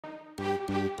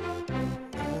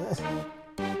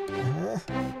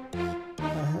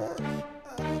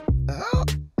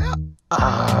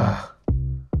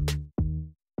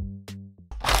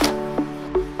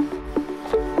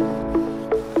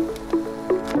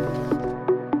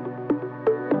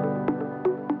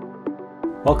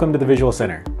Welcome to the Visual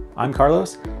Center. I'm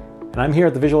Carlos, and I'm here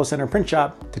at the Visual Center print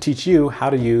shop to teach you how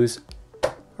to use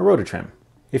a Rotatrim.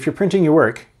 If you're printing your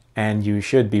work, and you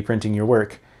should be printing your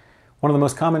work, one of the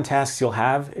most common tasks you'll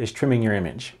have is trimming your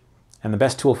image. And the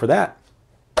best tool for that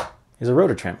is a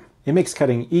Rotatrim. It makes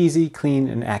cutting easy, clean,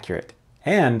 and accurate.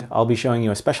 And I'll be showing you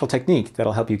a special technique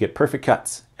that'll help you get perfect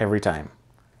cuts every time.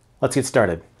 Let's get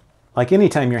started. Like any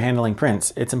time you're handling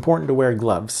prints, it's important to wear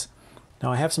gloves.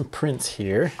 Now I have some prints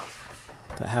here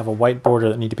that have a white border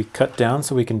that need to be cut down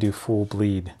so we can do full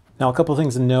bleed. Now a couple of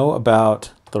things to know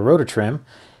about the Rotatrim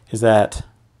is that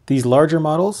these larger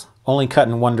models only cut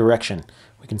in one direction.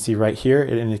 We can see right here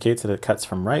it indicates that it cuts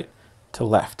from right to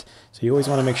left. So you always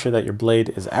want to make sure that your blade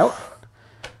is out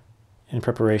in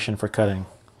preparation for cutting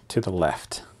to the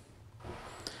left.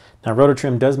 Now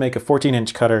Rotatrim does make a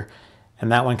 14-inch cutter,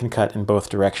 and that one can cut in both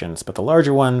directions, but the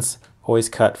larger ones always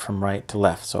cut from right to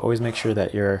left. So always make sure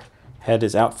that your head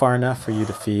is out far enough for you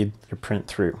to feed your print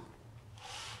through.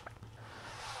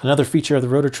 Another feature of the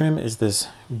Rotatrim is this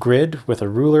grid with a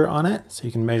ruler on it, so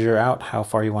you can measure out how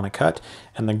far you want to cut.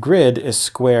 And the grid is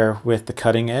square with the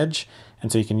cutting edge,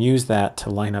 and so you can use that to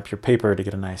line up your paper to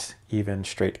get a nice, even,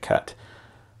 straight cut.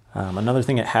 Another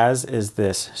thing it has is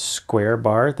this square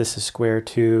bar. This is square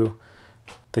to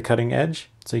the cutting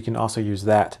edge, so you can also use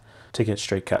that to get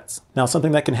straight cuts. Now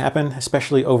something that can happen,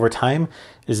 especially over time,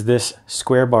 is this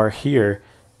square bar here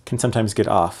can sometimes get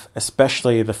off,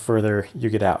 especially the further you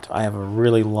get out. I have a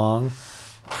really long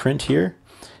print here,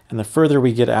 and the further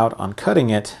we get out on cutting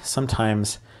it,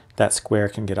 sometimes that square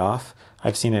can get off.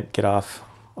 I've seen it get off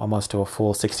almost to a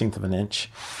full 1/16 of an inch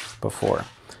before.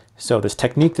 So this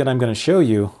technique that I'm going to show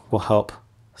you will help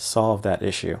solve that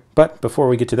issue. But before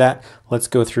we get to that, let's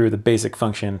go through the basic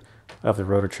function of the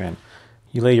Rotatrim.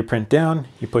 You lay your print down,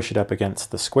 you push it up against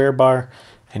the square bar,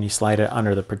 and you slide it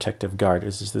under the protective guard.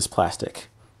 This is this plastic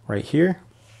right here.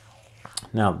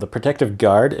 Now the protective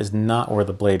guard is not where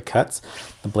the blade cuts.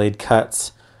 The blade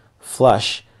cuts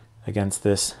flush against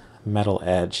this metal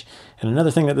edge. And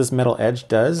another thing that this metal edge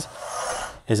does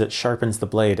is it sharpens the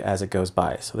blade as it goes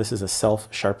by. So this is a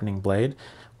self-sharpening blade,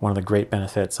 one of the great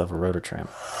benefits of a Rotatrim.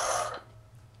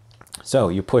 So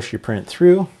you push your print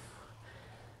through,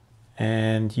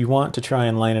 and you want to try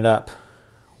and line it up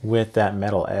with that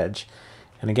metal edge.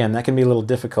 And again, that can be a little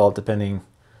difficult depending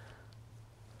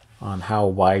on how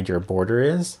wide your border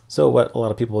is. So what a lot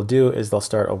of people will do is they'll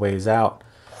start a ways out.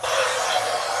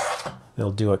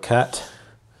 They'll do a cut,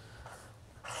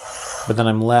 but then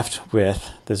I'm left with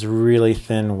this really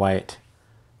thin white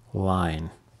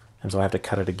line. And so I have to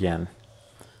cut it again.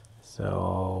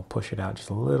 So push it out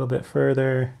just a little bit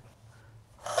further.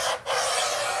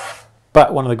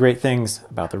 But one of the great things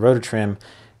about the Rotatrim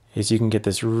is you can get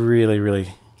this really,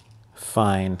 really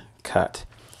fine cut.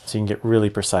 So you can get really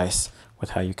precise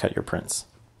with how you cut your prints.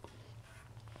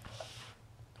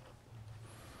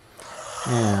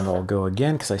 And I'll go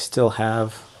again because I still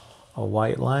have a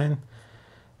white line.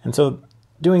 And so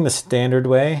doing the standard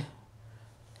way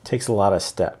takes a lot of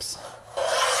steps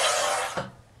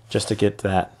just to get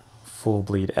that full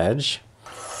bleed edge.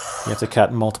 You have to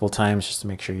cut multiple times just to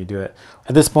make sure you do it.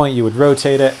 At this point, you would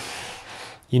rotate it.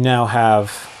 You now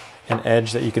have an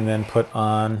edge that you can then put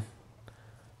on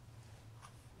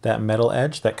that metal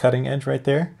edge, that cutting edge right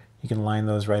there. You can line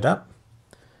those right up.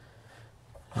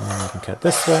 And then you can cut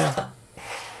this way.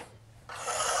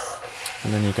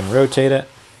 And then you can rotate it.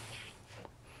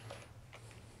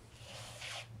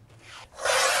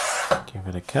 Give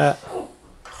it a cut.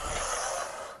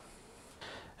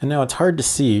 And now it's hard to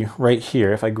see right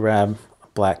here. If I grab a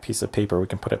black piece of paper, we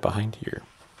can put it behind here.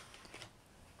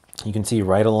 You can see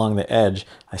right along the edge,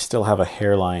 I still have a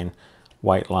hairline,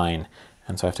 white line.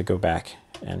 And so I have to go back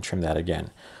and trim that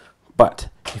again. But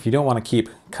if you don't want to keep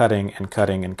cutting and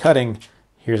cutting and cutting,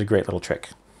 here's a great little trick.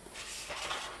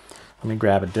 Let me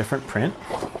grab a different print.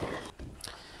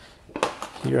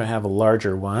 Here I have a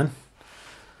larger one.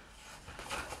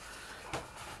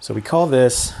 So we call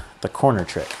this the corner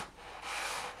trick.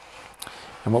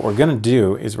 And what we're going to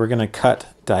do is we're going to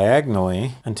cut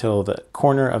diagonally until the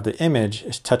corner of the image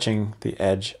is touching the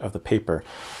edge of the paper.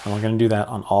 And we're going to do that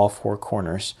on all four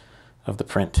corners of the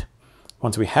print.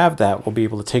 Once we have that, we'll be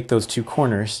able to take those two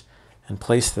corners and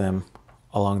place them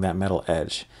along that metal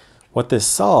edge. What this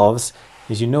solves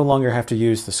is you no longer have to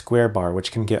use the square bar,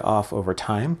 which can get off over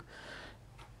time.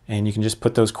 And you can just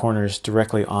put those corners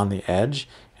directly on the edge,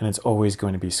 and it's always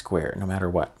going to be square no matter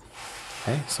what.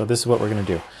 Okay, so this is what we're going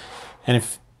to do. And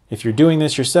if you're doing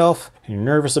this yourself and you're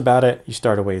nervous about it, you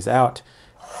start a ways out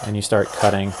and you start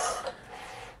cutting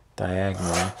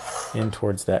diagonally in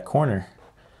towards that corner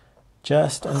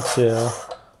just until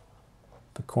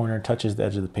the corner touches the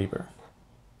edge of the paper.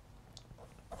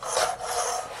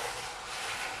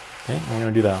 Okay, we're going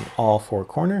to do that on all 4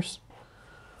 corners.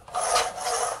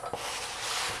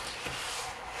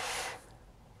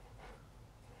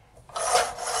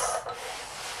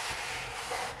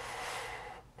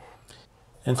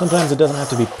 And sometimes it doesn't have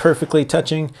to be perfectly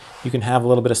touching. You can have a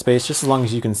little bit of space just as long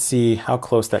as you can see how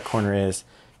close that corner is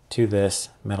to this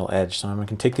metal edge. So I'm going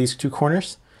to take these 2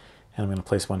 corners and I'm going to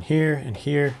place one here and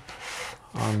here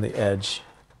on the edge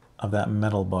of that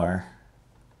metal bar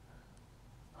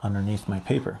underneath my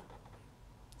paper.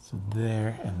 So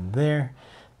there and there.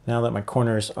 Now that my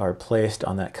corners are placed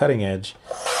on that cutting edge,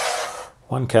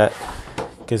 one cut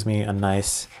gives me a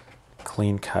nice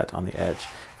clean cut on the edge.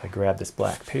 If I grab this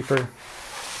black paper,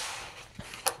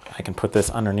 I can put this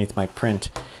underneath my print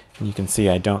and you can see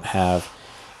I don't have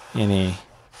any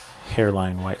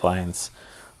hairline white lines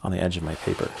on the edge of my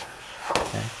paper.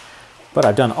 Okay. But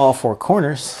I've done all 4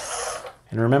 corners,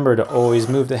 and remember to always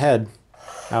move the head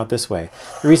out this way.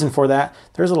 The reason for that,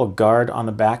 there's a little guard on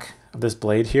the back of this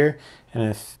blade here, and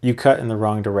if you cut in the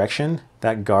wrong direction,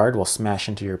 that guard will smash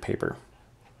into your paper.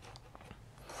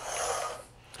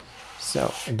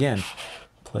 So again,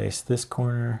 place this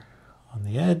corner on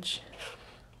the edge,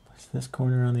 place this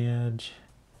corner on the edge,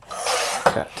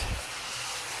 cut.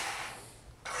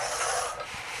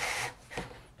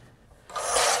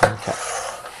 And cut.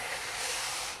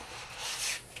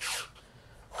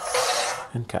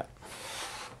 And cut.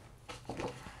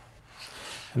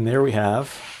 And there we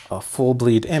have a full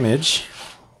bleed image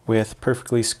with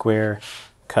perfectly square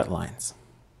cut lines.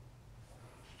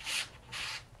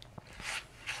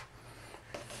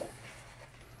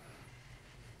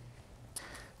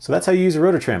 So that's how you use a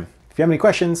Rotatrim. If you have any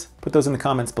questions, put those in the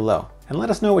comments below and let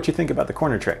us know what you think about the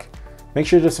corner trick. Make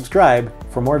sure to subscribe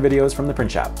for more videos from the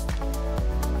print shop.